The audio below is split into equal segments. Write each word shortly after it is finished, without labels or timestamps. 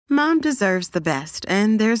Mom deserves the best,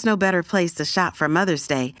 and there's no better place to shop for Mother's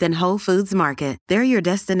Day than Whole Foods Market. They're your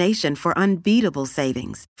destination for unbeatable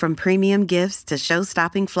savings, from premium gifts to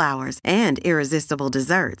show-stopping flowers and irresistible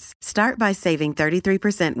desserts. Start by saving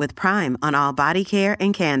 33% with Prime on all body care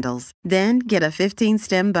and candles. Then get a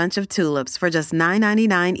 15-stem bunch of tulips for just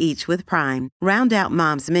 $9.99 each with Prime. Round out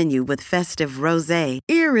Mom's menu with festive rosé,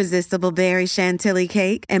 irresistible berry chantilly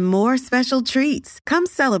cake, and more special treats. Come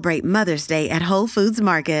celebrate Mother's Day at Whole Foods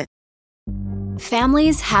Market.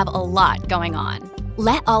 Families have a lot going on.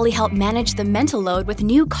 Let Ollie help manage the mental load with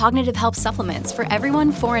new cognitive help supplements for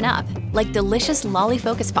everyone 4 and up, like delicious Lolly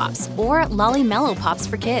Focus Pops or Lolly Mellow Pops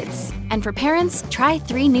for kids. And for parents, try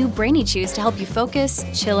 3 new Brainy Chews to help you focus,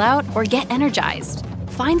 chill out, or get energized.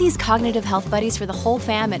 Find these cognitive health buddies for the whole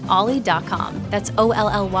fam at ollie.com. That's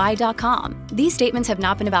OLLY.com. These statements have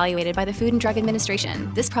not been evaluated by the Food and Drug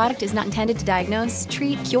Administration. This product is not intended to diagnose,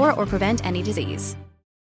 treat, cure, or prevent any disease.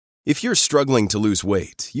 If you're struggling to lose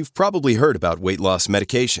weight, you've probably heard about weight loss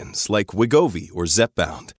medications like Wegovy or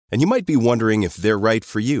Zepbound, and you might be wondering if they're right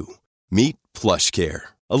for you. Meet PlushCare,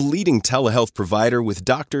 a leading telehealth provider with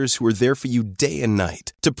doctors who are there for you day and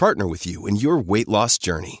night to partner with you in your weight loss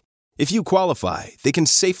journey. If you qualify, they can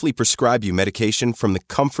safely prescribe you medication from the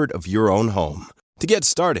comfort of your own home. To get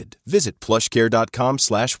started, visit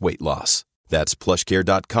plushcare.com/weight-loss. That's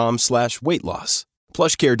plushcare.com/weight-loss.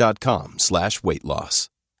 plushcare.com/weight-loss.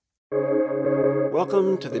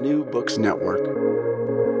 Welcome to the New Books Network.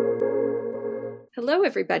 Hello,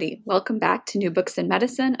 everybody. Welcome back to New Books in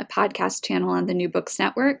Medicine, a podcast channel on the New Books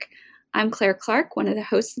Network. I'm Claire Clark, one of the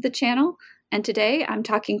hosts of the channel, and today I'm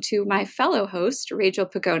talking to my fellow host, Rachel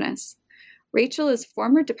Pagones. Rachel is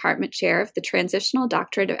former department chair of the Transitional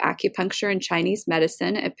Doctorate of Acupuncture and Chinese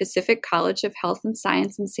Medicine at Pacific College of Health and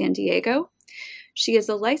Science in San Diego. She is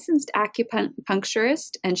a licensed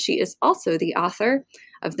acupuncturist, and she is also the author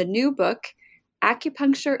of the new book,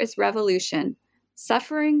 Acupuncture is Revolution: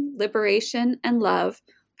 Suffering, Liberation, and Love,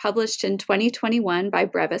 published in 2021 by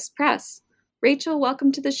Brevis Press. Rachel,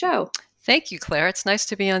 welcome to the show. Thank you, Claire. It's nice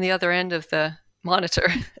to be on the other end of the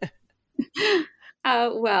monitor.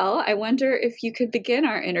 Well, I wonder if you could begin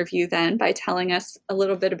our interview then by telling us a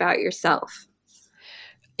little bit about yourself.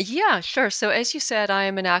 Yeah, sure. So as you said, I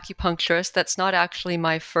am an acupuncturist. That's not actually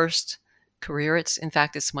my first career. In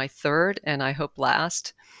fact, it's my third, and I hope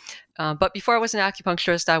last. But before I was an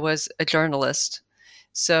acupuncturist, I was a journalist.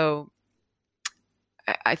 So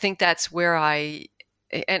I think that's where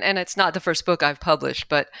and it's not the first book I've published,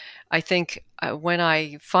 but I think when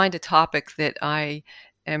I find a topic that I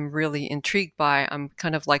am really intrigued by, I'm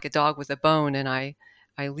kind of like a dog with a bone, and I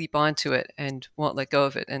leap onto it and won't let go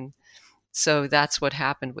of it. And so that's what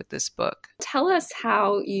happened with this book. Tell us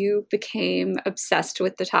how you became obsessed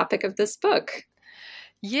with the topic of this book.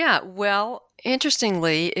 Yeah, well,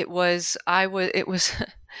 interestingly, it was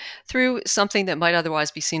through something that might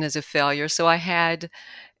otherwise be seen as a failure. So I had,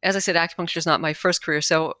 as I said, acupuncture is not my first career.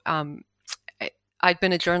 So I'd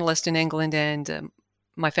been a journalist in England, and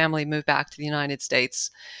my family moved back to the United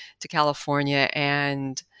States, to California,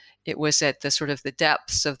 and it was at the sort of the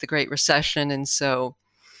depths of the Great Recession, and so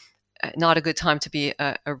not a good time to be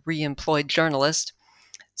a re-employed journalist.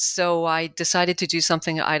 So I decided to do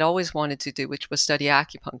something I'd always wanted to do, which was study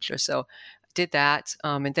acupuncture. So I did that.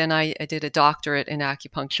 And then I did a doctorate in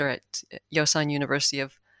acupuncture at Yosan University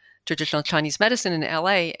of Traditional Chinese Medicine in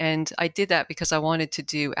LA. And I did that because I wanted to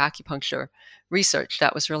do acupuncture research.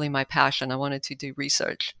 That was really my passion. I wanted to do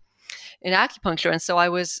research in acupuncture. And so I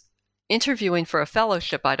was interviewing for a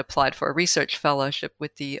fellowship. I'd applied for a research fellowship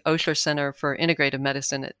with the Osher Center for Integrative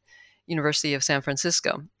Medicine at University of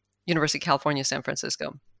California, San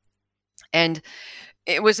Francisco. And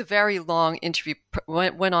it was a very long interview.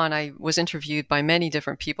 Went on. I was interviewed by many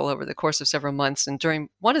different people over the course of several months. And during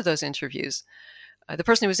one of those interviews, the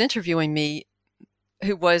person who was interviewing me,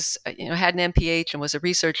 who was, had an MPH and was a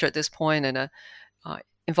researcher at this point and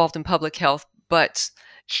involved in public health, but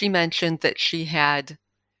she mentioned that she had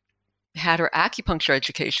her acupuncture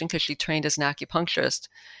education because she trained as an acupuncturist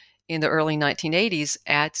in the early 1980s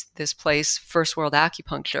at this place, First World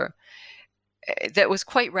Acupuncture, that was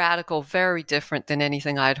quite radical, very different than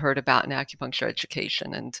anything I had heard about in acupuncture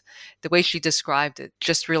education. And the way she described it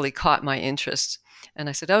just really caught my interest. And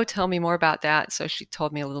I said, "Oh, tell me more about that." So she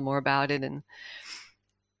told me a little more about it. And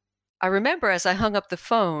I remember as I hung up the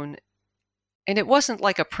phone, and it wasn't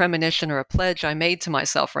like a premonition or a pledge I made to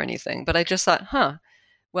myself or anything, but I just thought,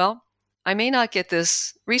 well, I may not get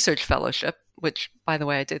this research fellowship, which, by the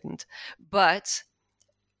way, I didn't, but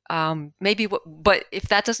but if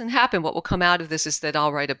that doesn't happen, what will come out of this is that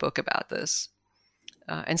I'll write a book about this.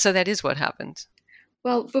 And so that is what happened.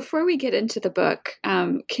 Well, before we get into the book,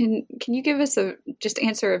 can you give us just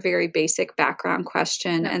answer a very basic background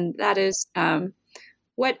question, Yeah. and that is,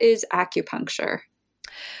 what is acupuncture?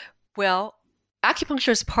 Well, acupuncture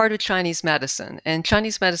is part of Chinese medicine, and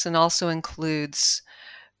Chinese medicine also includes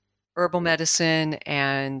herbal medicine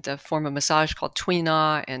and a form of massage called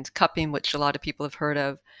tuina and cupping, which a lot of people have heard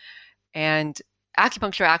of. And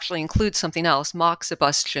acupuncture actually includes something else,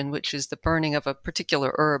 moxibustion, which is the burning of a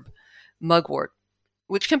particular herb, mugwort,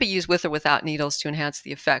 which can be used with or without needles to enhance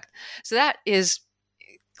the effect. So that is,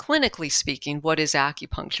 clinically speaking, what is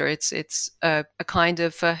acupuncture. It's a kind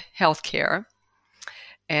of healthcare,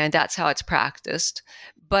 and that's how it's practiced.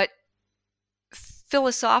 But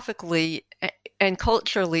philosophically and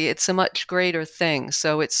culturally, it's a much greater thing.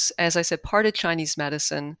 So it's, as I said, part of Chinese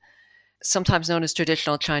medicine, sometimes known as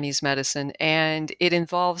traditional Chinese medicine, and it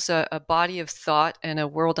involves a body of thought and a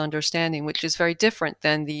world understanding, which is very different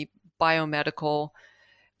than the biomedical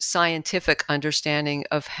scientific understanding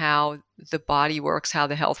of how the body works, how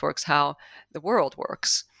the health works, how the world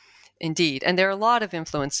works. Indeed. And there are a lot of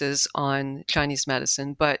influences on Chinese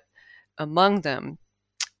medicine, but among them,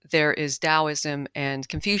 there is Taoism and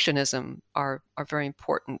Confucianism are very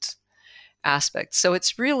important aspects. So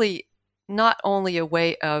it's really not only a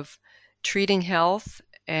way of treating health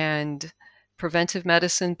and preventive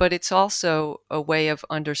medicine, but it's also a way of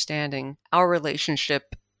understanding our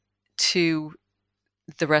relationship to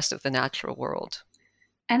the rest of the natural world.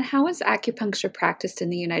 And how is acupuncture practiced in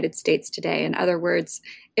the United States today? In other words,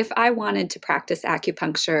 if I wanted to practice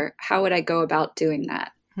acupuncture, how would I go about doing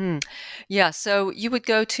that? Yeah, so you would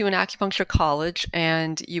go to an acupuncture college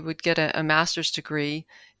and you would get a master's degree.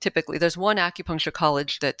 Typically, there's one acupuncture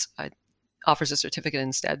college that offers a certificate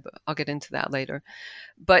instead, but I'll get into that later.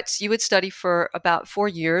 But you would study for about 4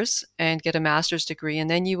 years and get a master's degree, and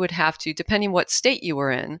then you would have to, depending what state you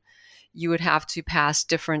were in, you would have to pass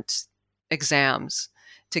different exams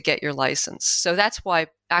to get your license. So that's why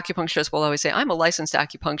acupuncturists will always say, I'm a licensed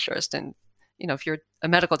acupuncturist. And, if you're a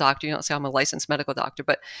medical doctor, you don't say I'm a licensed medical doctor,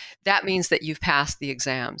 but that means that you've passed the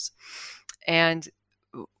exams. And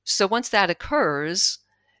so once that occurs,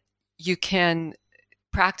 you can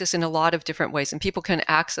practice in a lot of different ways, and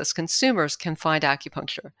consumers can find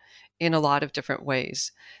acupuncture in a lot of different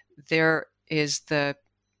ways. There is the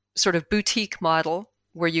sort of boutique model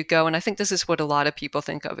where you go, and I think this is what a lot of people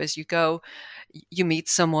think of, is you go, you meet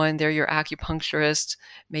someone, they're your acupuncturist,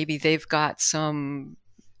 maybe they've got some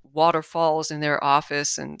waterfalls in their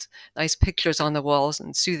office and nice pictures on the walls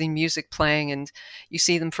and soothing music playing, and you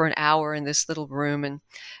see them for an hour in this little room. And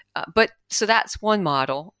but so that's one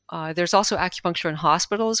model. There's also acupuncture in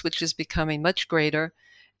hospitals, which is becoming much greater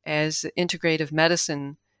as the integrative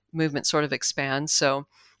medicine movement sort of expands. So,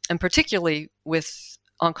 and particularly with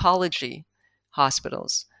oncology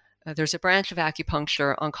hospitals, there's a branch of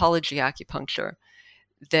acupuncture, oncology acupuncture,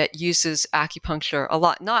 that uses acupuncture a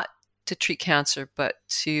lot, not to treat cancer, but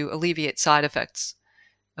to alleviate side effects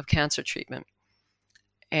of cancer treatment.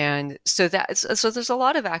 And so there's a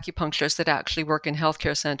lot of acupuncturists that actually work in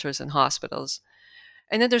healthcare centers and hospitals.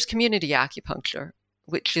 And then there's community acupuncture,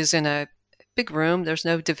 which is in a big room. There's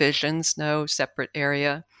no divisions, no separate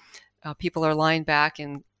area. People are lying back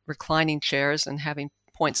in reclining chairs and having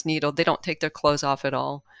points needled. They don't take their clothes off at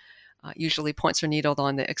all. Usually points are needled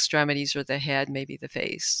on the extremities or the head, maybe the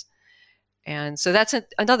face. And so that's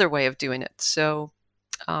another way of doing it. So,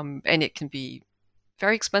 and it can be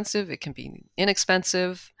very expensive. It can be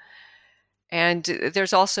inexpensive. And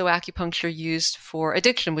there's also acupuncture used for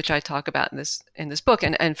addiction, which I talk about in this book,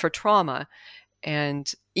 and for trauma,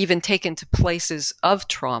 and even taken to places of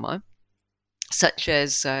trauma, such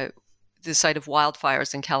as the site of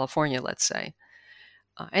wildfires in California, let's say.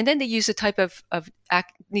 And then they use a type of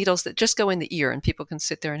needles that just go in the ear, and people can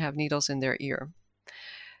sit there and have needles in their ear.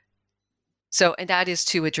 So, and that is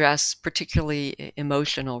to address particularly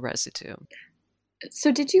emotional residue.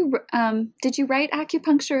 So did you write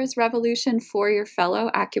Acupuncture as Revolution for your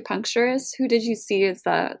fellow acupuncturists? Who did you see as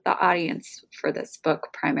the audience for this book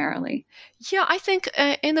primarily? Yeah, I think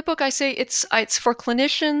in the book I say it's for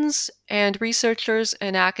clinicians and researchers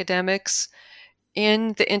and academics in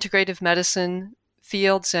the integrative medicine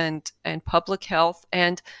fields and public health,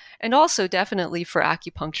 and also definitely for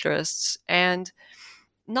acupuncturists, and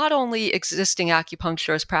not only existing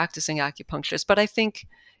acupuncturists, practicing acupuncturists, but I think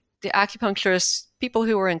the acupuncturists, people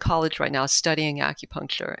who are in college right now studying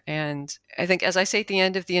acupuncture. And I think, as I say at the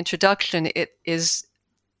end of the introduction, it is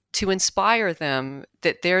to inspire them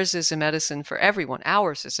that theirs is a medicine for everyone,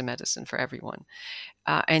 ours is a medicine for everyone,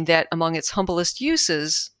 and that among its humblest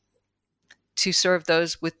uses, to serve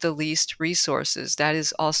those with the least resources, that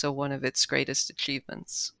is also one of its greatest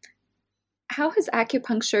achievements. how has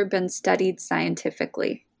acupuncture been studied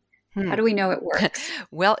scientifically? How do we know it works?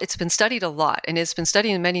 Well, it's been studied a lot, and it's been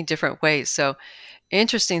studied in many different ways. So,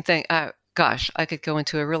 interesting thing. Gosh, I could go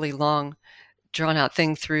into a really long, drawn-out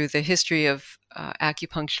thing through the history of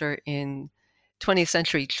acupuncture in 20th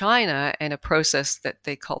century China and a process that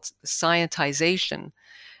they called the scientization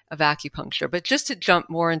of acupuncture. But just to jump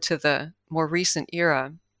more into the more recent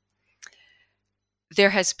era,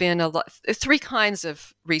 there has been three kinds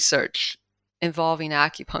of research involving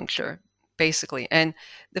acupuncture, basically. And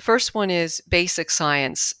the first one is basic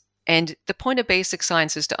science. And the point of basic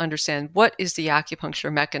science is to understand what is the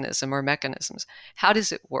acupuncture mechanism or mechanisms? How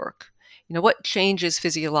does it work? What changes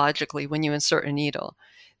physiologically when you insert a needle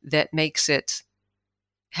that makes it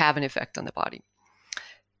have an effect on the body?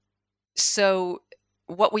 So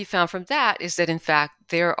what we found from that is that, in fact,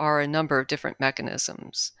 there are a number of different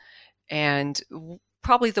mechanisms. And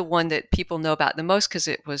probably the one that people know about the most, because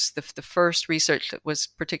it was the first research that was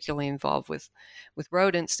particularly involved with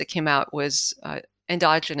rodents that came out, was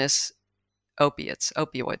endogenous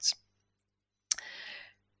opioids.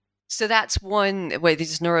 So that's one way,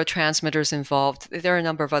 these neurotransmitters involved. There are a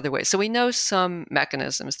number of other ways. So we know some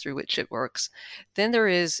mechanisms through which it works. Then there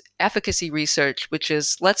is efficacy research, which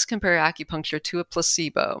is let's compare acupuncture to a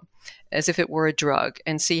placebo as if it were a drug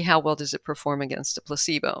and see how well does it perform against a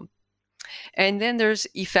placebo. And then there's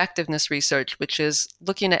effectiveness research, which is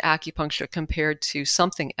looking at acupuncture compared to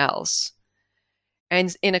something else.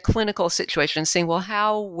 And in a clinical situation, saying, well,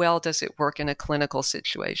 how well does it work in a clinical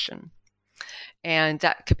situation? And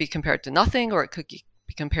that could be compared to nothing, or it could be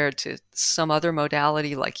compared to some other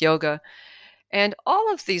modality like yoga. And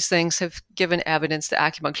all of these things have given evidence that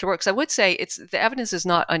acupuncture works. I would say the evidence is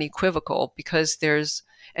not unequivocal, because there's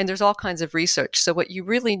all kinds of research. So what you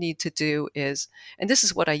really need to do is, and this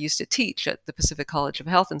is what I used to teach at the Pacific College of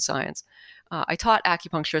Health and Science, I taught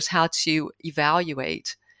acupuncturists how to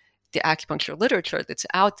evaluate the acupuncture literature that's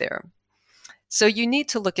out there. So you need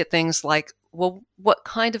to look at things like, well, what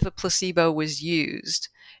kind of a placebo was used?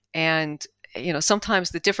 And, sometimes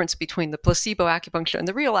the difference between the placebo acupuncture and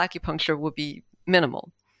the real acupuncture will be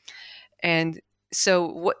minimal. And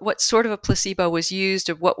so what sort of a placebo was used,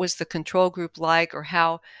 or what was the control group like, or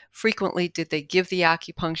how frequently did they give the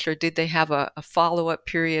acupuncture? Did they have a follow-up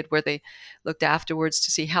period where they looked afterwards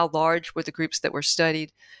to see how large were the groups that were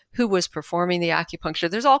studied? Who was performing the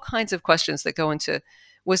acupuncture? There's all kinds of questions that go into,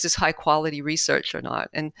 was this high quality research or not?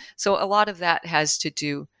 And so a lot of that has to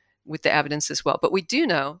do with the evidence as well. But we do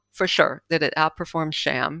know for sure that it outperforms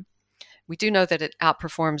sham. We do know that it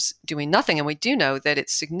outperforms doing nothing, and we do know that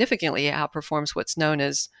it significantly outperforms what's known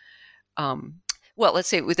as, let's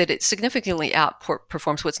say that it significantly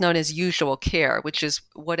outperforms what's known as usual care, which is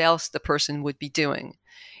what else the person would be doing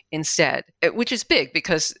instead, which is big,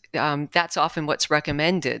 because that's often what's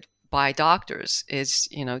recommended by doctors is,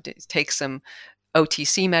 take some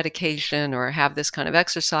OTC medication, or have this kind of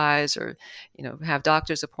exercise, or, have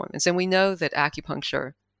doctor's appointments. And we know that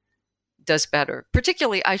acupuncture does better.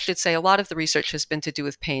 Particularly, I should say, a lot of the research has been to do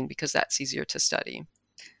with pain, because that's easier to study.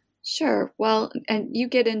 Sure. Well, and you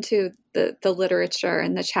get into the literature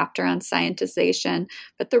and the chapter on scientization,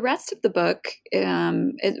 but the rest of the book,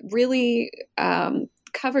 it really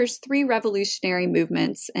covers three revolutionary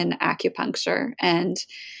movements in acupuncture. And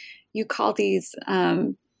you call these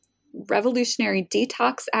revolutionary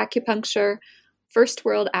detox acupuncture, first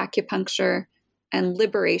world acupuncture, and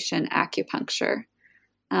liberation acupuncture.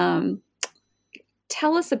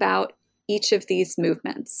 Tell us about each of these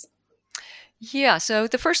movements. Yeah, so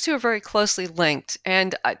the first two are very closely linked,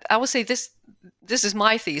 and I will say this is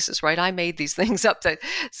my thesis, right? I made these things up,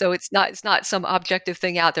 so it's not some objective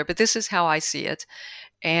thing out there, but this is how I see it.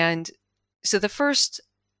 And so the first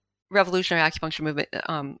revolutionary acupuncture movement,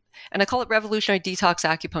 and I call it revolutionary detox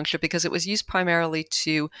acupuncture because it was used primarily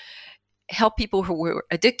to help people who were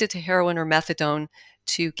addicted to heroin or methadone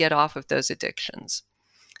to get off of those addictions.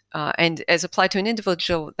 And as applied to an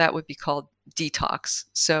individual, that would be called detox.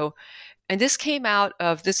 So, and this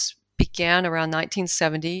began around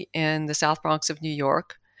 1970 in the South Bronx of New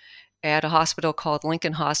York at a hospital called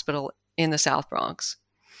Lincoln Hospital in the South Bronx.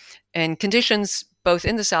 And conditions both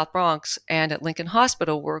in the South Bronx and at Lincoln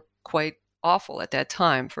Hospital were quite awful at that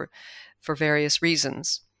time for various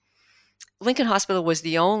reasons. Lincoln Hospital was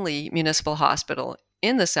the only municipal hospital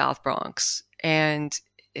in the South Bronx, and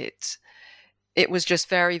it was just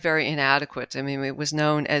very, very inadequate. I mean, it was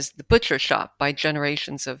known as the butcher shop by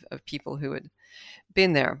generations of people who had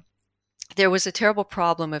been there. There was a terrible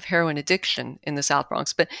problem of heroin addiction in the South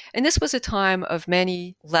Bronx, and this was a time of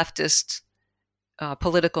many leftist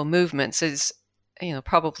political movements. As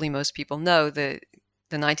probably most people know, the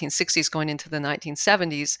the 1960s going into the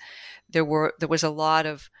 1970s, there was a lot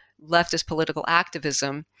of leftist political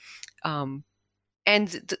activism,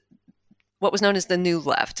 and what was known as the New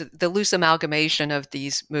Left. The loose amalgamation of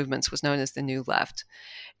these movements was known as the New Left.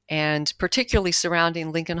 And particularly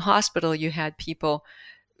surrounding Lincoln Hospital, you had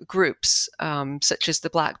groups such as the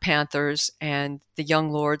Black Panthers and the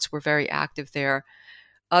Young Lords were very active there.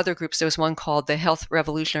 Other groups, there was one called the Health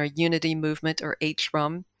Revolutionary Unity Movement, or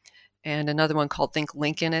HRUM, and another one called Think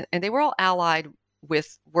Lincoln. And they were all allied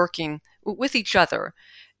with working with each other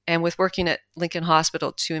and with working at Lincoln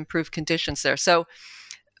Hospital to improve conditions there. So,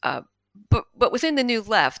 but within the New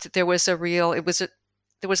Left, there was a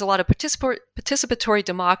lot of participatory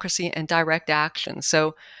democracy and direct action.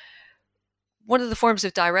 So one of the forms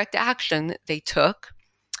of direct action they took,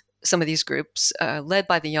 some of these groups, led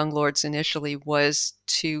by the Young Lords initially, was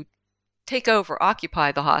to take over,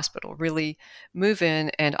 occupy the hospital, really move in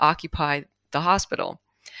and occupy the hospital.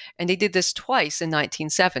 And they did this twice in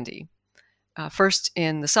 1970, first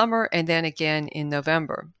in the summer and then again in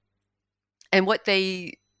November. And what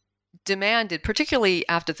they demanded, particularly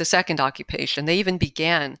after the second occupation, they even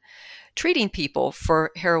began treating people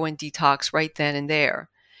for heroin detox right then and there.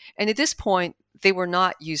 And at this point, they were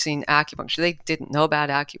not using acupuncture. They didn't know about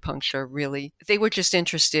acupuncture, really. They were just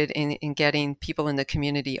interested in getting people in the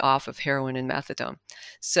community off of heroin and methadone.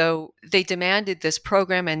 So they demanded this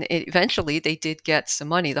program, and eventually they did get some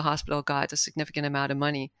money. The hospital got a significant amount of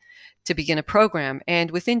money to begin a program. And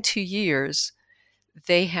within 2 years,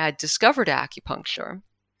 they had discovered acupuncture,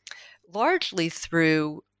 largely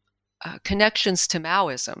through connections to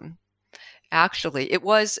Maoism. Actually, it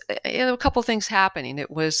was a couple things happening.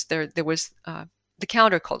 It was there was the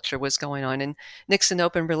counterculture was going on, and Nixon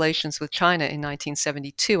opened relations with China in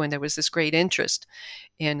 1972, and there was this great interest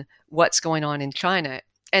in what's going on in China.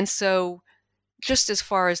 And so, just as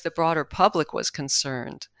far as the broader public was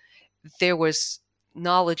concerned, there was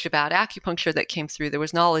knowledge about acupuncture that came through. There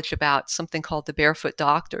was knowledge about something called the Barefoot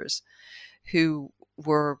Doctors, who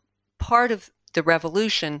were part of the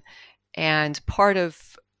revolution and part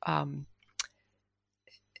of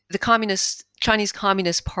the Chinese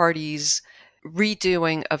Communist Party's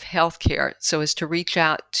redoing of healthcare so as to reach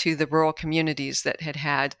out to the rural communities that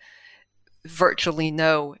had virtually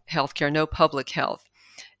no healthcare, no public health.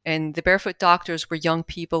 And the Barefoot Doctors were young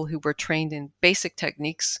people who were trained in basic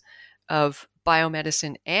techniques of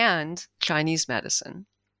biomedicine and Chinese medicine.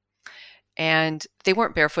 And they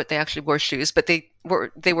weren't barefoot, they actually wore shoes, but they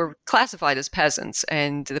were classified as peasants,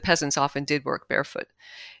 and the peasants often did work barefoot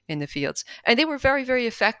in the fields. And they were very, very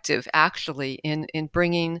effective, actually, in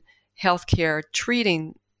bringing healthcare,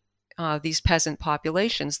 treating these peasant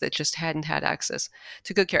populations that just hadn't had access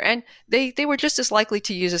to good care. And they were just as likely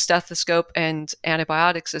to use a stethoscope and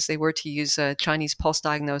antibiotics as they were to use a Chinese pulse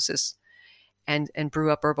diagnosis and brew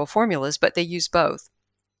up herbal formulas, but they used both.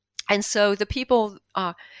 And so the people,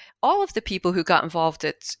 all of the people who got involved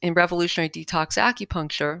in revolutionary detox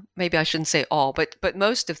acupuncture, maybe I shouldn't say all, but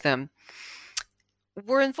most of them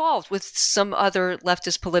were involved with some other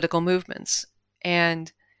leftist political movements.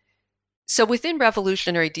 And so within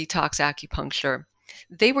revolutionary detox acupuncture,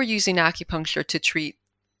 they were using acupuncture to treat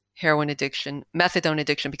heroin addiction, methadone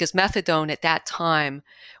addiction, because methadone at that time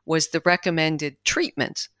was the recommended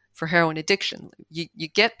treatment for heroin addiction. You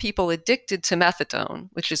get people addicted to methadone,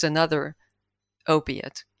 which is another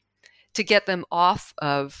opiate, to get them off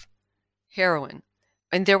of heroin.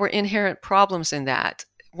 And there were inherent problems in that,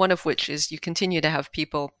 one of which is you continue to have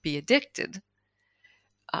people be addicted.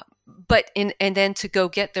 And then to go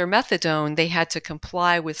get their methadone, they had to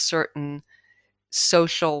comply with certain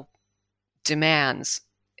social demands.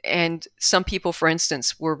 And some people, for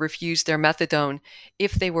instance, were refused their methadone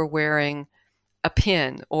if they were wearing a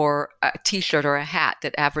pin or a T-shirt or a hat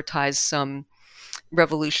that advertised some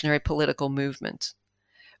revolutionary political movement.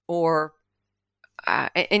 Or,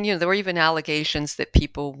 there were even allegations that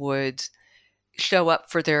people would show up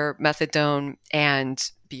for their methadone and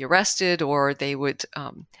be arrested, or they would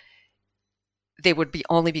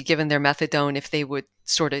only be given their methadone if they would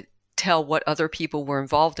sort of tell what other people were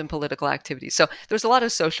involved in political activities. So there was a lot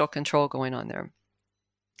of social control going on there.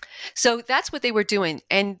 So that's what they were doing.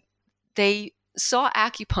 And they saw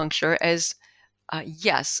acupuncture as,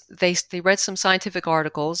 yes, they read some scientific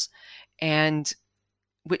articles and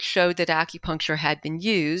which showed that acupuncture had been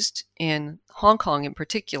used in Hong Kong in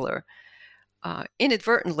particular.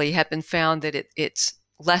 Inadvertently had been found that it's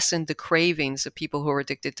lessened the cravings of people who are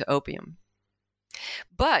addicted to opium.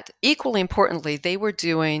 But equally importantly, they were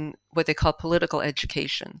doing what they call political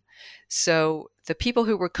education. So the people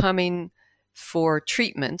who were coming for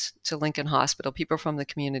treatment to Lincoln Hospital, people from the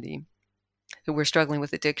community, who were struggling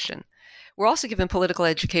with addiction, were also given political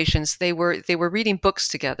educations. They were reading books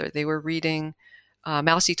together. They were reading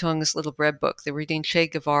Mao Zedong's Little Red Book. They were reading Che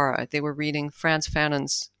Guevara. They were reading Frantz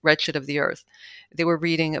Fanon's Wretched of the Earth. They were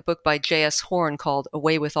reading a book by J.S. Horn called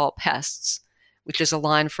Away with All Pests, which is a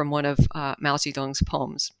line from one of Mao Zedong's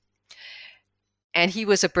poems. And he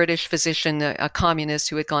was a British physician, a communist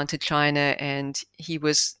who had gone to China, and he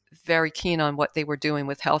was very keen on what they were doing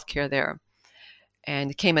with healthcare there,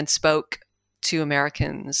 and came and spoke to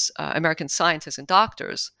American scientists and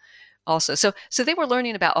doctors also. So they were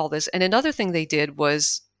learning about all this. And another thing they did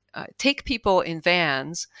was take people in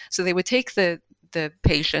vans. So they would take the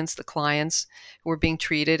patients, the clients who were being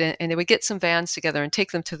treated, and they would get some vans together and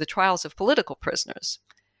take them to the trials of political prisoners.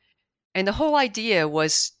 And the whole idea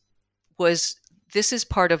was this is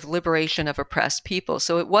part of liberation of oppressed people.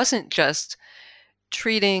 So it wasn't just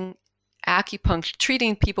treating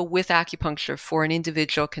people with acupuncture for an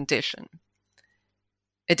individual condition,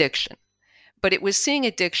 addiction, but it was seeing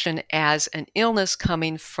addiction as an illness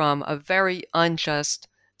coming from a very unjust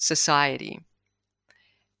society,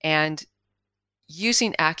 and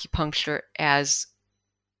using acupuncture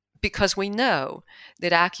because we know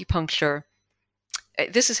that acupuncture,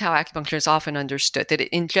 this is how acupuncture is often understood, that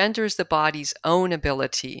it engenders the body's own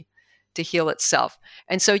ability to heal itself.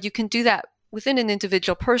 And so you can do that within an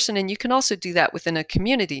individual person, and you can also do that within a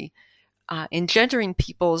community, empowering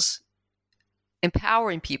people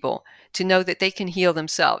to know that they can heal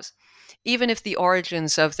themselves, even if the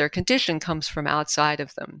origins of their condition comes from outside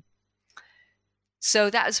of them. So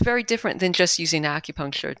that is very different than just using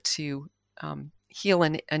acupuncture to heal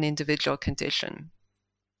an individual condition.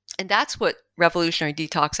 And that's what revolutionary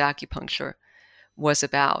detox acupuncture was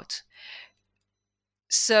about.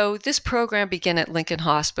 So this program began at Lincoln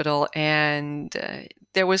Hospital, and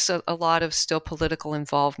there was a lot of still political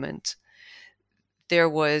involvement. There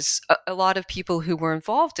was a lot of people who were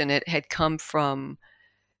involved in it had come from,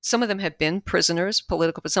 some of them had been prisoners,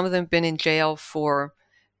 political, but some of them had been in jail for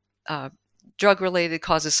drug-related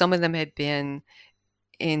causes. Some of them had been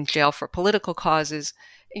in jail for political causes.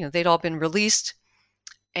 They'd all been released.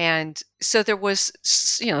 And so there was,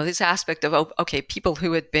 this aspect of, okay, people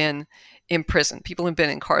who had been in prison, people who had been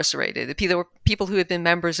incarcerated, there were people who had been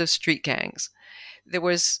members of street gangs. There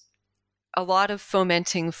was a lot of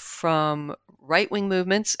fomenting from right-wing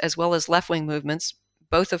movements as well as left-wing movements,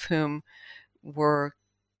 both of whom were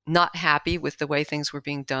not happy with the way things were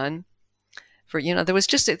being done.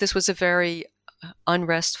 This was a very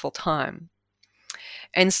unrestful time.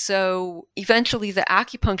 And so eventually the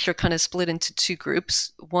acupuncture kind of split into two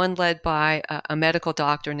groups, one led by a medical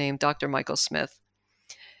doctor named Dr. Michael Smith,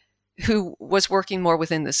 who was working more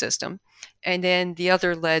within the system, and then the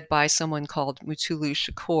other led by someone called Mutulu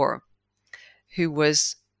Shakur, who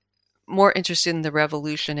was more interested in the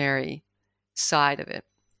revolutionary side of it.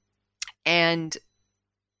 And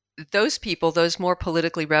those people, those more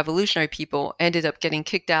politically revolutionary people, ended up getting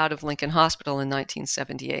kicked out of Lincoln Hospital in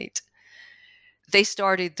 1978. They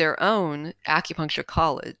started their own acupuncture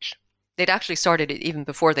college. They'd actually started it even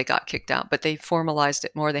before they got kicked out, but they formalized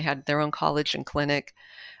it more. They had their own college and clinic.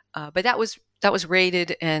 But that was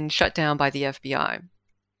raided and shut down by the FBI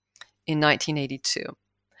in 1982.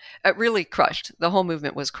 It really crushed. The whole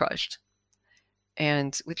movement was crushed.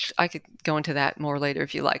 And which I could go into that more later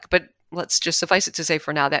if you like. But let's just suffice it to say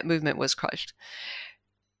for now, that movement was crushed.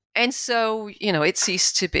 And so, it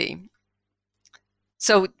ceased to be.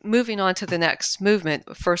 So moving on to the next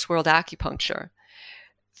movement, First World Acupuncture.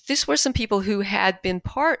 These were some people who had been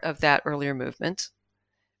part of that earlier movement,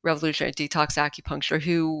 revolutionary detox acupuncture,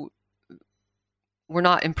 who were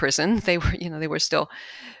not in prison. They were still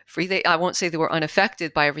free. I won't say they were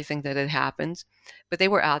unaffected by everything that had happened, but they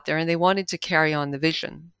were out there and they wanted to carry on the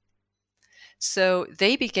vision. So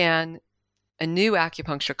they began a new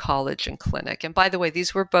acupuncture college and clinic. And by the way,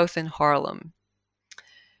 these were both in Harlem.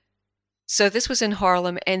 So this was in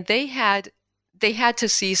Harlem, and they had to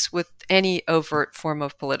cease with any overt form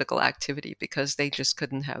of political activity because they just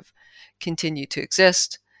couldn't have continued to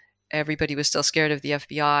exist. Everybody was still scared of the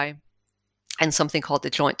FBI and something called the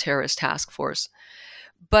Joint Terrorist Task Force.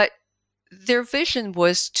 But their vision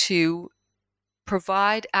was to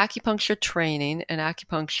provide acupuncture training and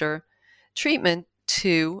acupuncture treatment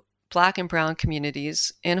to Black and Brown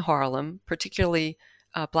communities in Harlem, particularly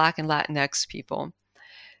Black and Latinx people,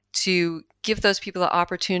 to give those people the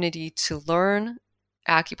opportunity to learn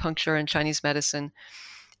acupuncture and Chinese medicine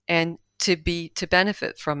and to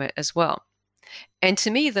benefit from it as well. And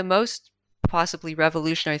to me, the most possibly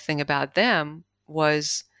revolutionary thing about them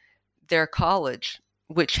was their college,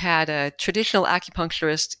 which had a traditional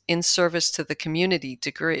acupuncturist in service to the community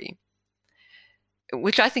degree.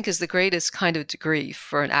 which I think is the greatest kind of degree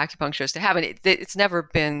for an acupuncturist to have. And it's never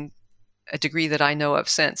been a degree that I know of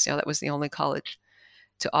since. That was the only college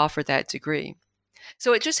to offer that degree.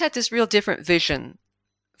 So it just had this real different vision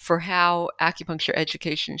for how acupuncture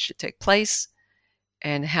education should take place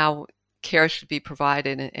and how care should be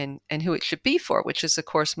provided and who it should be for, which is, of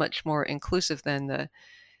course, much more inclusive than the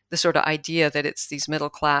sort of idea that it's these middle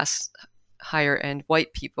class, higher end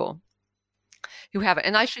white people who have it.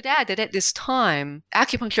 And I should add that at this time,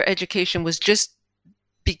 acupuncture education was just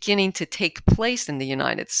beginning to take place in the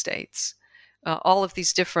United States. All of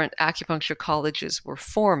these different acupuncture colleges were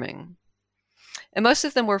forming. And most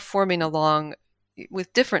of them were forming along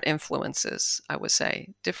with different influences, I would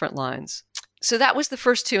say, different lines. So that was the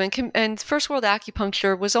first two. And First World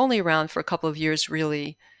Acupuncture was only around for a couple of years,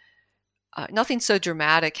 really. Nothing so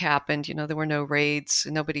dramatic happened. There were no raids.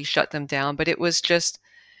 Nobody shut them down. But it was just,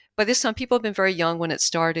 by this time, people had been very young when it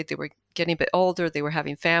started. They were getting a bit older. They were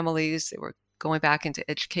having families. They were going back into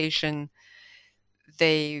education.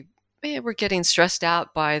 They were getting stressed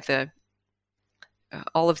out by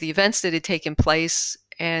all of the events that had taken place.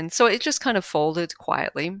 And so it just kind of folded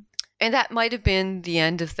quietly. And that might have been the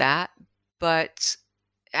end of that. But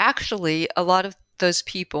actually, a lot of those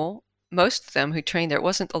people, most of them who trained there, it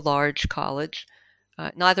wasn't a large college.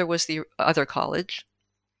 Neither was the other college.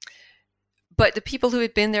 But the people who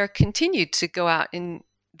had been there continued to go out in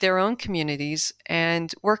their own communities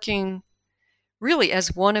and working really,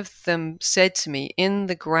 as one of them said to me, in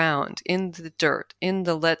the ground, in the dirt, in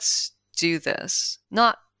the let's do this,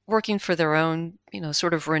 not working for their own,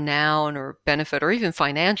 sort of renown or benefit or even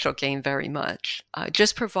financial gain very much,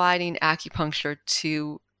 just providing acupuncture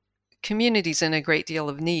to communities in a great deal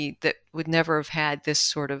of need that would never have had this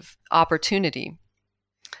sort of opportunity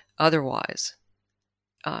otherwise.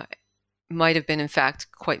 Might have been, in fact,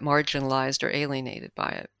 quite marginalized or alienated by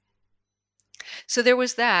it. So there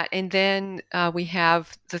was that. And then we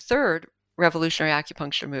have the third revolutionary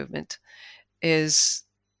acupuncture movement is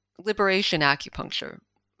liberation acupuncture,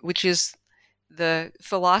 which is the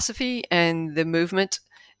philosophy and the movement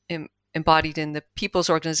embodied in the People's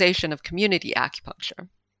Organization of Community Acupuncture,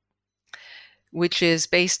 which is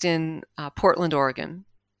based in Portland, Oregon.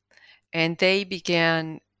 And they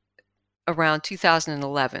began around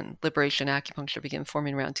 2011. Liberation acupuncture began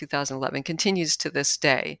forming around 2011, continues to this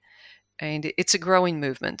day. And it's a growing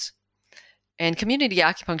movement. And community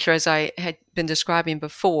acupuncture, as I had been describing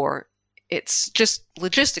before, it's just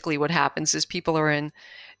logistically what happens is people are in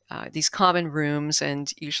these common rooms,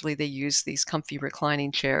 and usually they use these comfy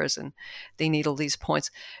reclining chairs, and they needle these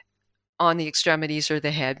points on the extremities or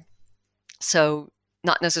the head. So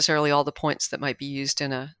not necessarily all the points that might be used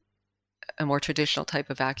in a more traditional type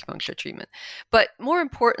of acupuncture treatment. But more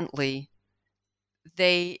importantly,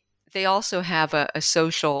 they also have a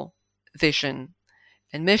social vision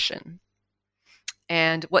and mission.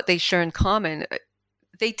 And what they share in common,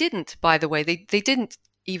 they didn't, by the way, they didn't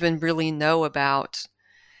even really know about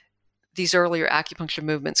these earlier acupuncture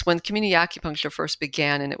movements. When community acupuncture first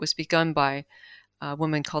began, and it was begun by a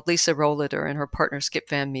woman called Lisa Rohleder and her partner Skip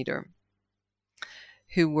Van Meter,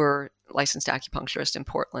 who were licensed acupuncturists in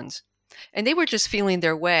Portland. And they were just feeling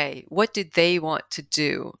their way. What did they want to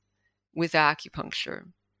do with acupuncture?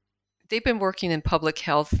 They've been working in public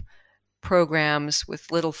health programs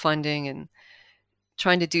with little funding and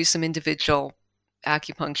trying to do some individual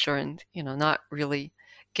acupuncture and, not really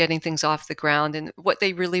getting things off the ground. And what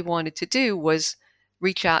they really wanted to do was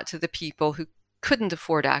reach out to the people who couldn't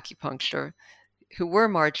afford acupuncture, who were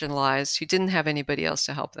marginalized, who didn't have anybody else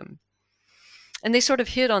to help them. And they sort of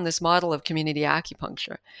hit on this model of community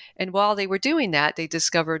acupuncture. And while they were doing that, they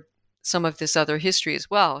discovered some of this other history as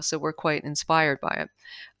well. So we're quite inspired by it.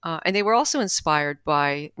 And they were also inspired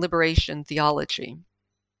by liberation theology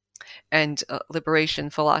and liberation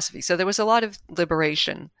philosophy. So there was a lot of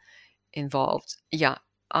liberation involved. Yeah.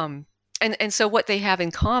 And so what they have in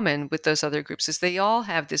common with those other groups is they all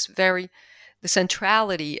have the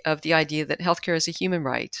centrality of the idea that healthcare is a human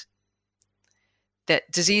right, that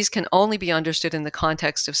disease can only be understood in the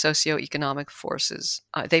context of socioeconomic forces.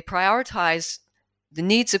 They prioritize the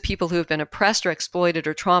needs of people who have been oppressed or exploited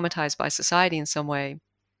or traumatized by society in some way.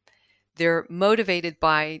 They're motivated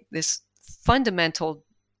by this fundamental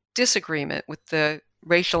disagreement with the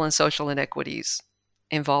racial and social inequities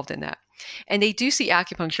involved in that. And they do see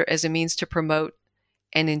acupuncture as a means to promote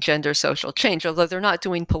and engender social change, although they're not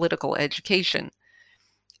doing political education.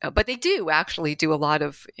 But they do actually do a lot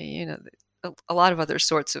of, a lot of other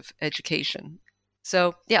sorts of education.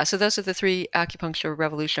 So, so those are the three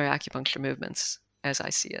revolutionary acupuncture movements, as I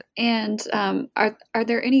see it. And are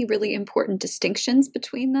there any really important distinctions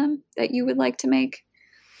between them that you would like to make?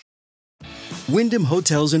 Wyndham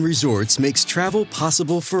Hotels and Resorts makes travel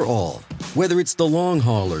possible for all. Whether it's the long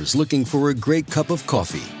haulers looking for a great cup of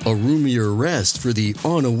coffee, a roomier rest for the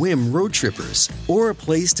on-a-whim road trippers, or a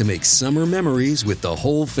place to make summer memories with the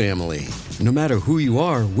whole family. No matter who you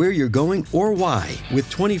are, where you're going, or why, with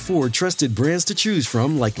 24 trusted brands to choose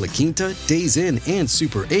from like La Quinta, Days Inn, and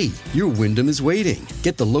Super 8, your Wyndham is waiting.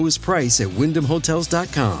 Get the lowest price at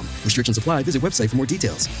wyndhamhotels.com. Restrictions apply. Visit website for more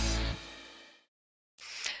details.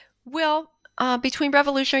 Well, between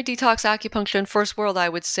revolutionary detox acupuncture and First World, I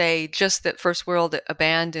would say just that First World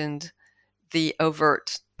abandoned the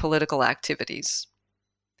overt political activities.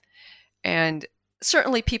 And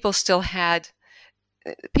certainly people who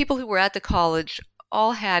were at the college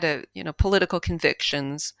all had political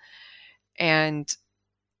convictions and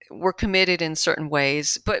were committed in certain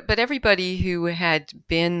ways. But everybody who had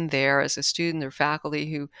been there as a student or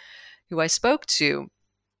faculty who I spoke to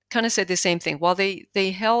kind of said the same thing. Well,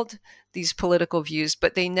 they held these political views,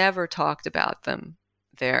 but they never talked about them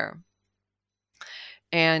there.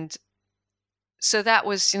 And so that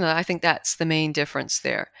was, I think that's the main difference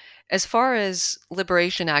there. As far as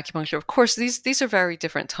liberation acupuncture, of course, these are very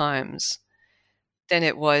different times than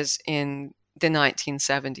it was in the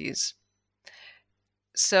 1970s.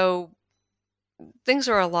 So things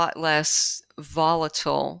are a lot less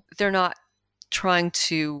volatile. They're not trying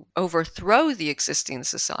to overthrow the existing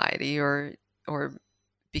society or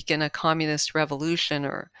begin a communist revolution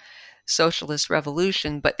or socialist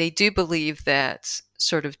revolution, but they do believe that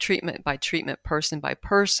sort of treatment by treatment, person by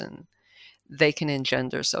person, they can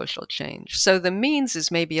engender social change. So the means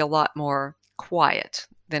is maybe a lot more quiet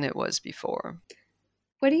than it was before.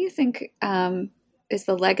 What do you think is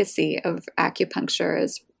the legacy of acupuncture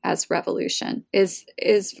as revolution? Is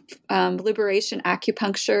liberation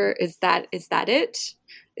acupuncture, is that it?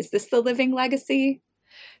 Is this the living legacy?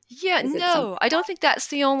 Yeah, no, I don't think that's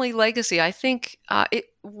the only legacy. I think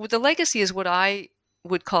the legacy is what I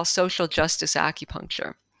would call social justice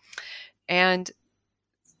acupuncture. And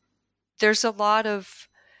there's a lot of,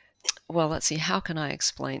 well, let's see, how can I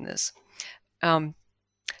explain this? Well,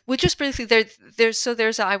 just briefly,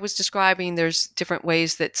 I was describing, there's different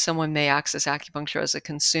ways that someone may access acupuncture as a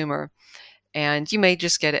consumer. And you may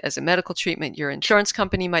just get it as a medical treatment. Your insurance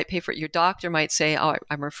company might pay for it. Your doctor might say, oh,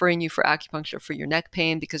 I'm referring you for acupuncture for your neck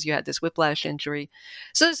pain because you had this whiplash injury.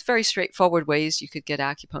 So there's very straightforward ways you could get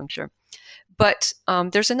acupuncture. But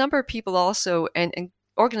there's a number of people also, and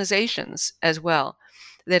organizations as well,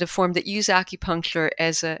 that have formed that use acupuncture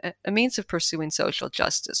as a means of pursuing social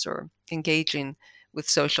justice or engaging with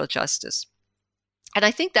social justice. And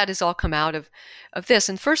I think that has all come out of this.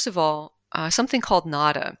 And first of all, something called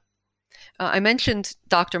NADA. I mentioned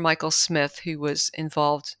Dr. Michael Smith, who was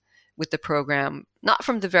involved with the program, not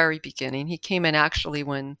from the very beginning. He came in actually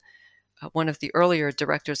when one of the earlier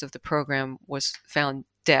directors of the program was found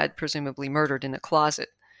dead, presumably murdered in a closet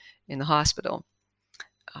in the hospital.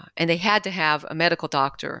 And they had to have a medical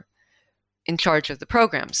doctor in charge of the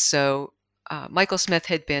program. So Michael Smith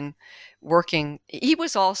had been working. He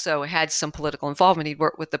was also had some political involvement. He'd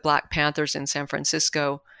worked with the Black Panthers in San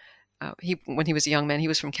Francisco. When he was a young man, he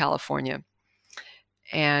was from California.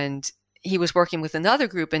 And he was working with another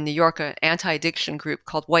group in New York, an anti-addiction group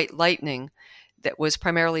called White Lightning, that was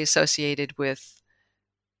primarily associated with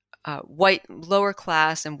white lower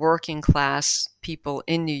class and working class people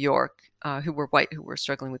in New York who were white, who were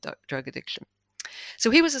struggling with drug addiction. So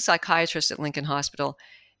he was a psychiatrist at Lincoln Hospital,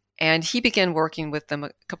 and he began working with them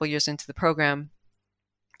a couple of years into the program.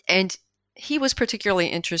 And he was particularly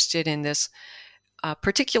interested in this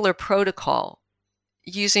particular protocol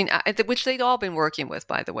using, which they'd all been working with,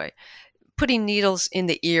 by the way, putting needles in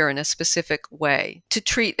the ear in a specific way to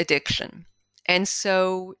treat addiction. And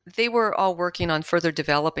so they were all working on further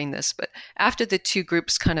developing this. But after the two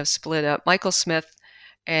groups kind of split up, Michael Smith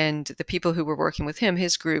and the people who were working with him,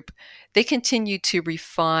 his group, they continued to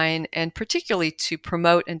refine and particularly to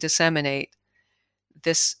promote and disseminate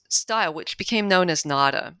this style, which became known as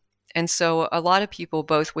NADA. And so a lot of people,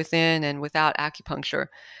 both within and without acupuncture,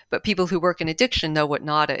 but people who work in addiction know what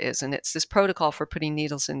NADA is. And it's this protocol for putting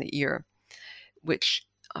needles in the ear, which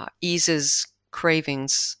eases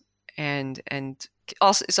cravings and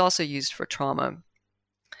also is also used for trauma.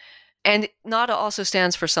 And NADA also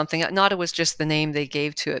stands for something. NADA was just the name they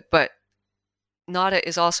gave to it, but NADA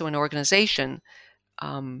is also an organization.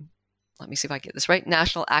 Let me see if I get this right.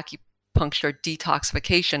 National Acupuncture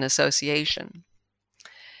Detoxification Association,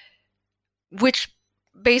 which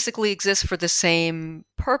basically exists for the same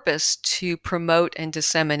purpose, to promote and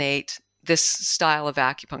disseminate this style of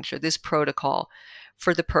acupuncture, this protocol,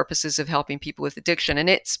 for the purposes of helping people with addiction. And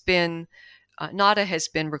it's been, NADA has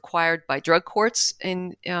been required by drug courts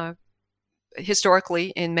in historically,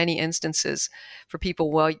 in many instances, for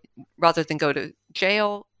people, well, rather than go to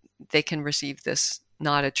jail, they can receive this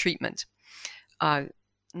NADA treatment.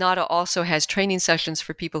 NADA also has training sessions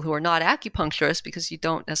for people who are not acupuncturists, because you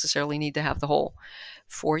don't necessarily need to have the whole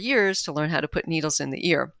 4 years to learn how to put needles in the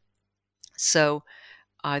ear. So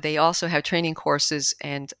they also have training courses,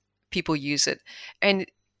 and people use it. And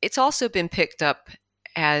it's also been picked up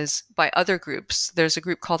as by other groups. There's a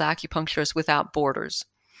group called Acupuncturists Without Borders,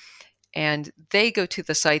 and they go to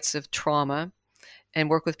the sites of trauma and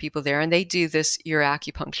work with people there, and they do this ear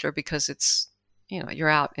acupuncture because it's, you're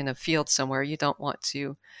out in a field somewhere. You don't want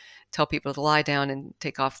to tell people to lie down and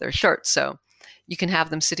take off their shirts. So you can have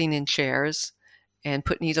them sitting in chairs and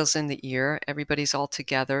put needles in the ear. Everybody's all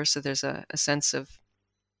together, so there's a sense of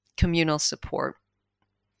communal support.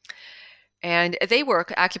 And they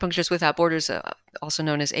work, Acupuncturists Without Borders, also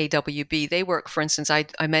known as AWB, they work, for instance, I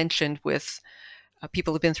mentioned with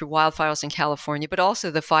people who've been through wildfires in California, but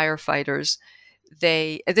also the firefighters.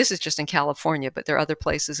 This is just in California, but there are other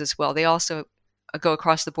places as well. They also go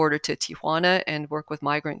across the border to Tijuana and work with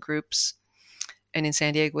migrant groups, and in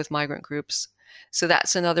San Diego with migrant groups. So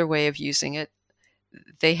that's another way of using it.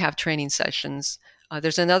 They have training sessions.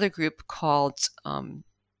 There's another group called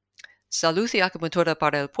Salud y Acupuntura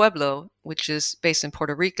para el Pueblo, which is based in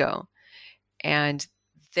Puerto Rico. And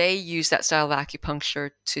they use that style of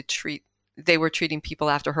acupuncture to they were treating people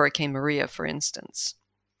after Hurricane Maria, for instance.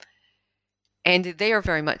 And they are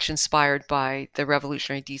very much inspired by the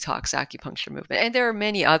revolutionary detox acupuncture movement. And there are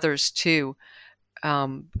many others too,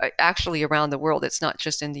 actually around the world. It's not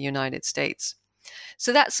just in the United States.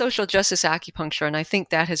 So that's social justice acupuncture. And I think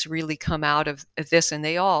that has really come out of this. And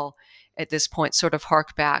they all, at this point, sort of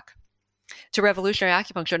hark back to revolutionary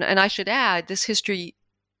acupuncture. And I should add, this history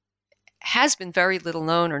has been very little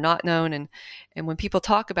known or not known. And when people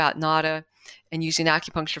talk about NADA and using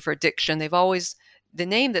acupuncture for addiction, the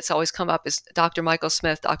name that's always come up is Dr. Michael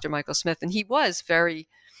Smith. And he was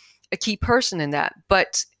a key person in that.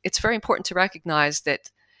 But it's very important to recognize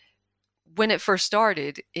that when it first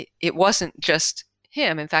started, it wasn't just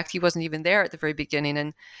him. In fact, he wasn't even there at the very beginning.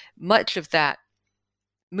 And much of that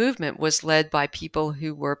movement was led by people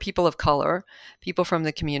who were people of color, people from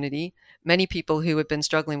the community, many people who had been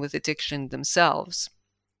struggling with addiction themselves.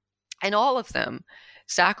 And all of them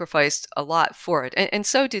sacrificed a lot for it. And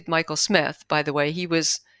so did Michael Smith, by the way.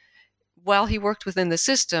 While he worked within the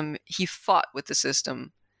system, he fought with the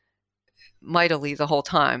system mightily the whole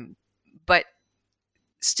time. But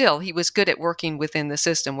still, he was good at working within the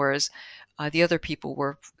system, whereas the other people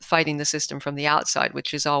were fighting the system from the outside,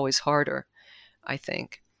 which is always harder, I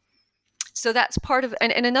think. So that's part of,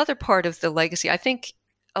 and another part of the legacy, I think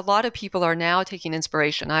a lot of people are now taking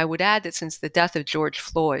inspiration. I would add that since the death of George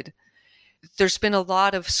Floyd, there's been a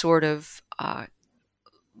lot of sort of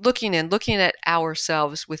looking at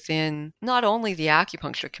ourselves within not only the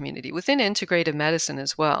acupuncture community, within integrative medicine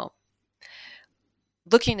as well.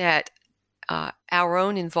 Looking at our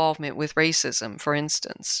own involvement with racism, for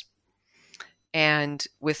instance, and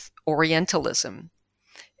with Orientalism,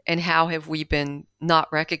 and how have we been not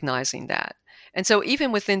recognizing that? And so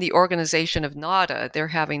even within the organization of NADA, they're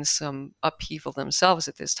having some upheaval themselves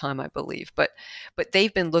at this time, I believe. But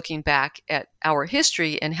they've been looking back at our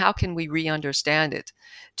history and how can we re-understand it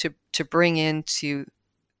to bring into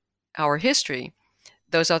our history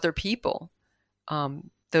those other people,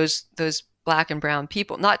 those Black and brown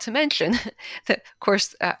people. Not to mention that, of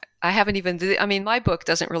course, I haven't even. My book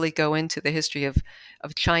doesn't really go into the history of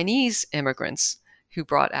Chinese immigrants who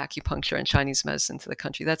brought acupuncture and Chinese medicine to the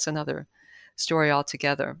country. That's another story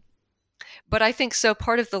altogether. But I think so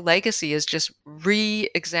part of the legacy is just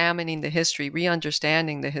re-examining the history,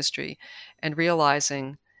 re-understanding the history, and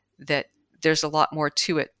realizing that there's a lot more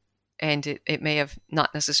to it, and it may have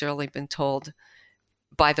not necessarily been told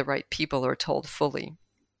by the right people or told fully.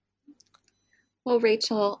 Well,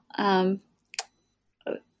 Rachel,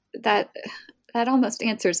 that almost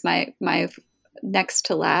answers my next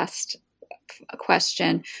to last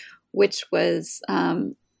question, which was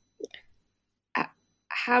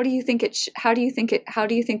how do you think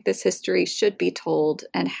this history should be told,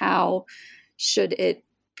 and how should it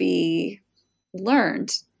be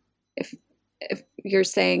learned? If you're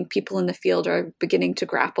saying people in the field are beginning to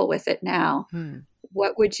grapple with it now,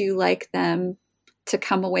 what would you like them to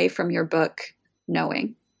come away from your book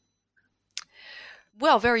knowing?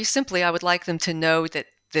 Well, very simply, I would like them to know that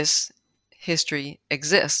this history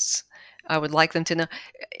exists. I would like them to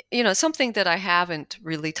know, something that I haven't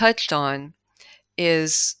really touched on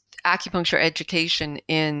is acupuncture education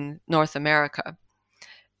in North America.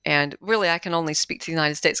 And really, I can only speak to the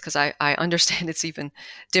United States because I understand it's even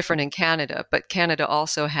different in Canada. But Canada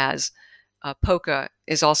also has POCA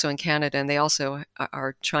is also in Canada, and they also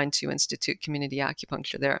are trying to institute community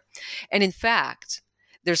acupuncture there. And in fact,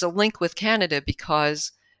 there's a link with Canada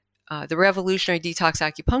because the revolutionary detox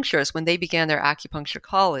acupuncturists, when they began their acupuncture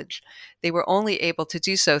college, they were only able to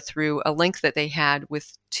do so through a link that they had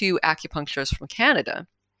with two acupuncturists from Canada,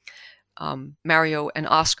 Mario and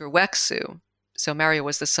Oscar Wexu. So Mario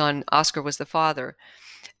was the son, Oscar was the father.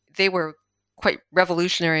 They were quite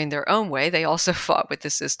revolutionary in their own way. They also fought with the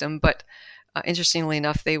system, but interestingly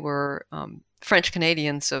enough, they were French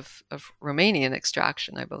Canadians of Romanian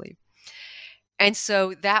extraction, I believe. And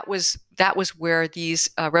so that was where these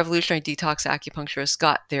revolutionary detox acupuncturists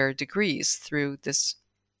got their degrees, through this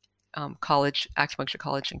acupuncture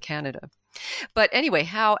college in Canada. But anyway,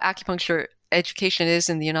 how acupuncture education is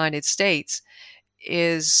in the United States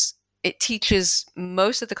is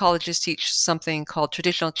most of the colleges teach something called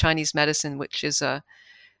traditional Chinese medicine, which is I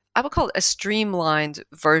would call it a streamlined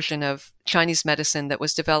version of Chinese medicine that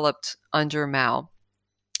was developed under Mao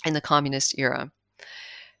in the communist era.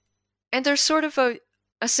 And there's sort of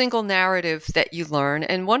a single narrative that you learn.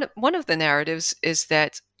 And one of the narratives is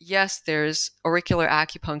that, yes, there's auricular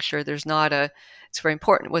acupuncture. It's very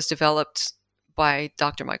important, was developed by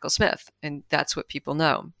Dr. Michael Smith, and that's what people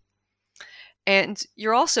know. And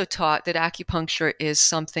you're also taught that acupuncture is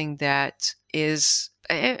something that is,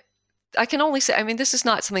 I can only say, this is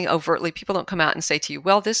not something overtly, people don't come out and say to you,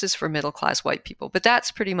 well, this is for middle-class white people. But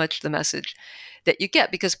that's pretty much the message that you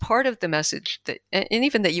get, because part of the message and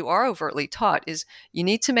even that you are overtly taught, is you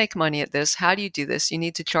need to make money at this. How do you do this? You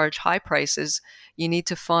need to charge high prices. You need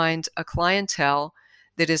to find a clientele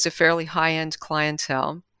that is a fairly high-end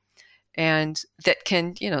clientele and that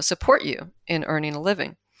can, support you in earning a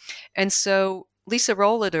living. And so Lisa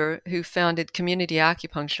Rohleder, who founded Community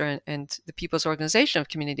Acupuncture and the People's Organization of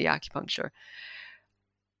Community Acupuncture,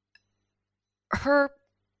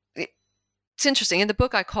 it's interesting. In the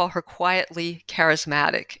book, I call her quietly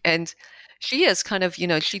charismatic. And she is kind of,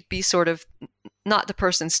 she'd be sort of not the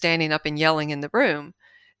person standing up and yelling in the room,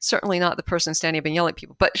 certainly not the person standing up and yelling at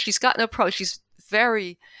people, but she's got no problem. She's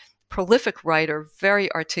very prolific writer,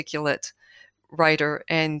 very articulate writer,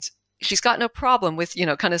 and she's got no problem with,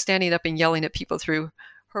 kind of standing up and yelling at people through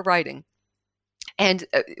her writing, and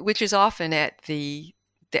which is often at the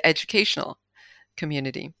educational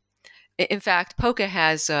community. In fact, POCA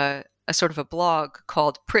has a sort of a blog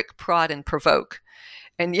called Prick, Prod, and Provoke.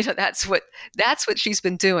 And, that's what she's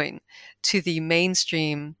been doing to the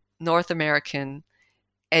mainstream North American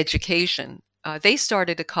education. They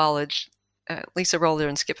started a college, Lisa Rohleder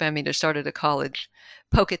and Skip Van Meter started a college,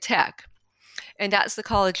 POCA Tech. And that's the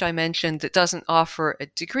college I mentioned that doesn't offer a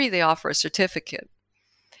degree, they offer a certificate.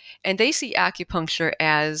 And they see acupuncture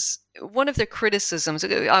as one of their criticisms.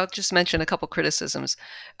 I'll just mention a couple criticisms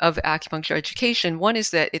of acupuncture education. One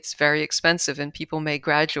is that it's very expensive and people may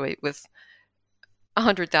graduate with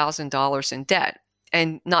 $100,000 in debt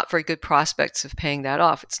and not very good prospects of paying that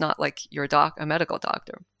off. It's not like you're a medical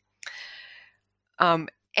doctor.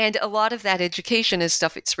 And a lot of that education is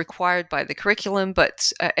stuff it's required by the curriculum,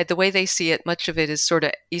 but the way they see it, much of it is sort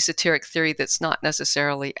of esoteric theory that's not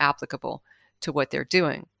necessarily applicable to what they're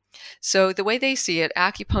doing. So the way they see it,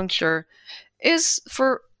 acupuncture is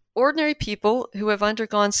for ordinary people who have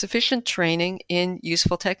undergone sufficient training in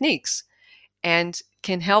useful techniques and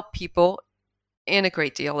can help people in a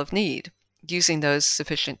great deal of need using those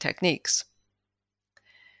sufficient techniques.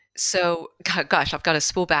 So, gosh, I've got to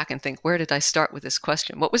spool back and think, where did I start with this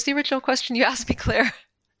question? What was the original question you asked me, Claire?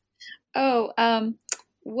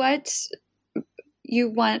 What you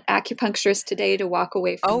want acupuncturists today to walk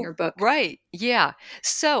away from your book? Right. Yeah.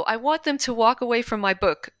 So I want them to walk away from my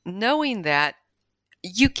book knowing that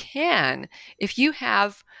you can, if you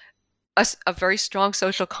have a very strong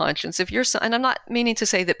social conscience, and I'm not meaning to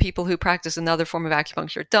say that people who practice another form of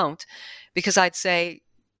acupuncture don't, because I'd say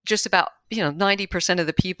just about 90% of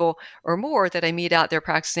the people or more that I meet out there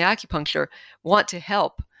practicing acupuncture want to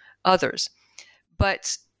help others.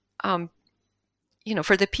 But for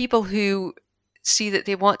the people who see that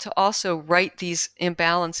they want to also right these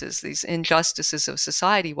imbalances, these injustices of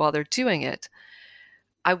society while they're doing it,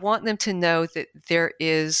 I want them to know that there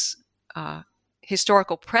is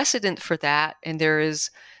historical precedent for that, and there is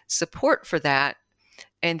support for that,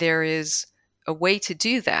 and there is a way to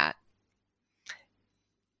do that.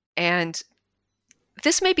 And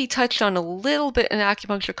this may be touched on a little bit in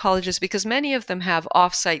acupuncture colleges because many of them have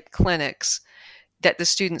off-site clinics that the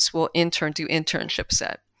students will do internships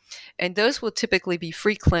at. And those will typically be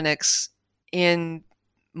free clinics in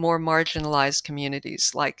more marginalized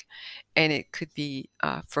communities, and it could be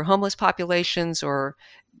for homeless populations or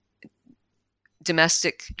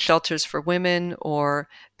domestic shelters for women or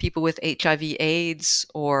people with HIV/AIDS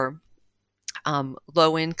or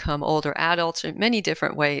low-income older adults in many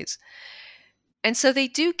different ways. And so they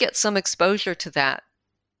do get some exposure to that.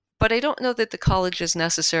 But I don't know that the colleges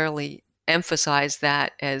necessarily emphasize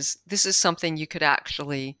that as this is something you could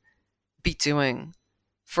actually be doing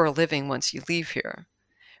for a living once you leave here,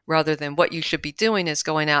 rather than what you should be doing is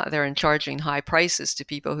going out there and charging high prices to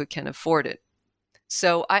people who can afford it.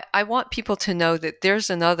 So I want people to know that there's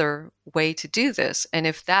another way to do this. And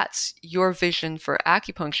if that's your vision for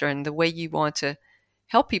acupuncture and the way you want to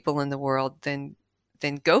help people in the world, then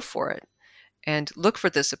go for it and look for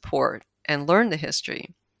the support and learn the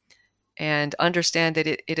history and understand that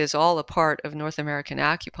it is all a part of North American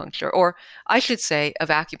acupuncture, or I should say of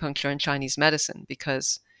acupuncture and Chinese medicine,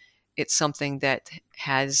 because it's something that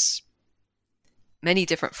has many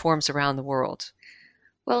different forms around the world.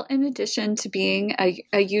 Well, in addition to being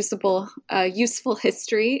a useful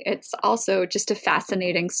history, it's also just a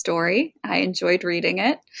fascinating story. I enjoyed reading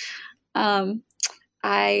it.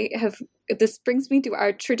 This brings me to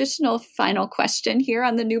our traditional final question here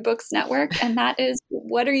on the New Books Network, and that is,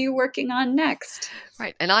 what are you working on next?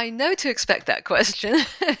 Right, and I know to expect that question,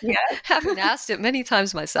 Yeah. having asked it many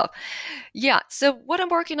times myself. Yeah, so what I'm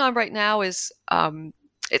working on right now is,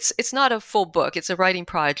 it's not a full book. It's a writing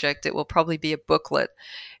project. It will probably be a booklet,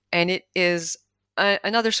 and it is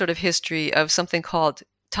another sort of history of something called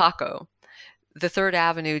TACO, the Third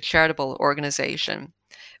Avenue Charitable Organization,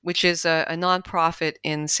 which is a nonprofit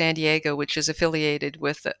in San Diego, which is affiliated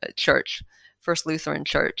with a church, First Lutheran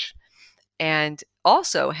Church, and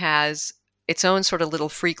also has its own sort of little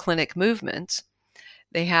free clinic movement.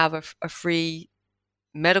 They have a free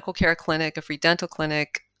medical care clinic, a free dental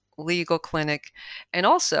clinic, legal clinic, and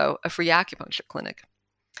also a free acupuncture clinic,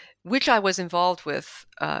 which I was involved with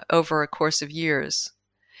over a course of years.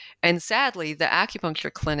 And sadly, the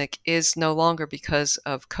acupuncture clinic is no longer because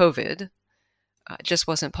of COVID. It just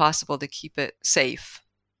wasn't possible to keep it safe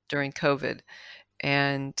during COVID.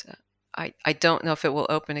 And I don't know if it will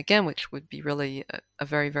open again, which would be really a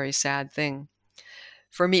very, very sad thing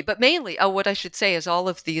for me. But mainly, what I should say is all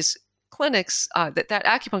of these clinics, that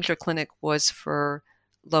acupuncture clinic was for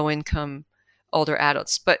low-income older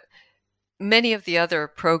adults. But many of the other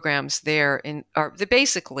programs there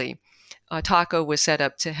basically, TACO was set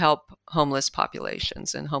up to help homeless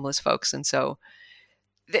populations and homeless folks. And so,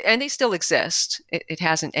 and they still exist. It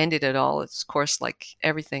hasn't ended at all. It's, of course, like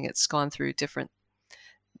everything, it's gone through different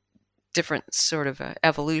sort of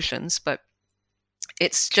evolutions. But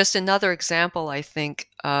it's just another example, I think,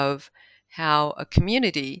 of how a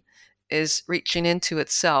community is reaching into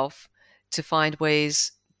itself to find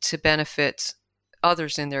ways to benefit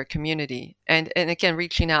others in their community. And again,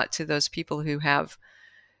 reaching out to those people who have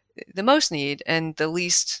the most need and the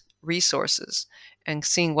least resources and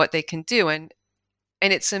seeing what they can do. And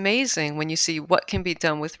it's amazing when you see what can be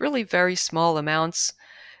done with really very small amounts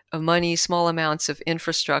of money, small amounts of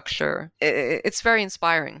infrastructure. It's very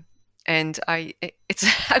inspiring. And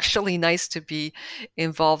it's actually nice to be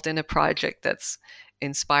involved in a project that's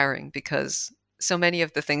inspiring, because so many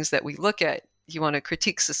of the things that we look at, you want to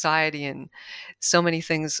critique society, and so many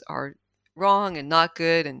things are wrong and not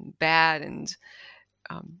good and bad, and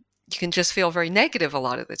you can just feel very negative a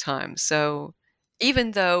lot of the time. So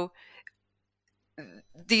even though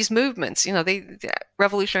these movements, the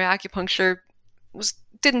revolutionary acupuncture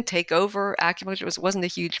didn't take over acupuncture. It wasn't a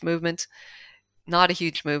huge movement, not a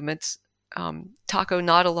huge movement. TACO,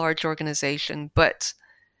 not a large organization, but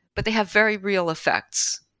they have very real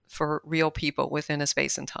effects for real people within a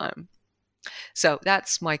space and time. So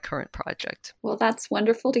that's my current project. Well, that's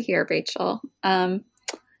wonderful to hear, Rachel.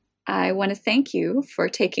 I want to thank you for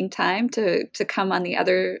taking time to come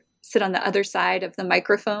sit on the other side of the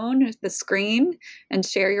microphone, the screen, and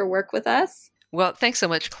share your work with us. Well, thanks so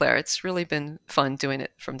much, Claire. It's really been fun doing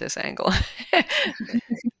it from this angle.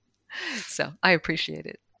 So I appreciate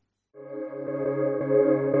it.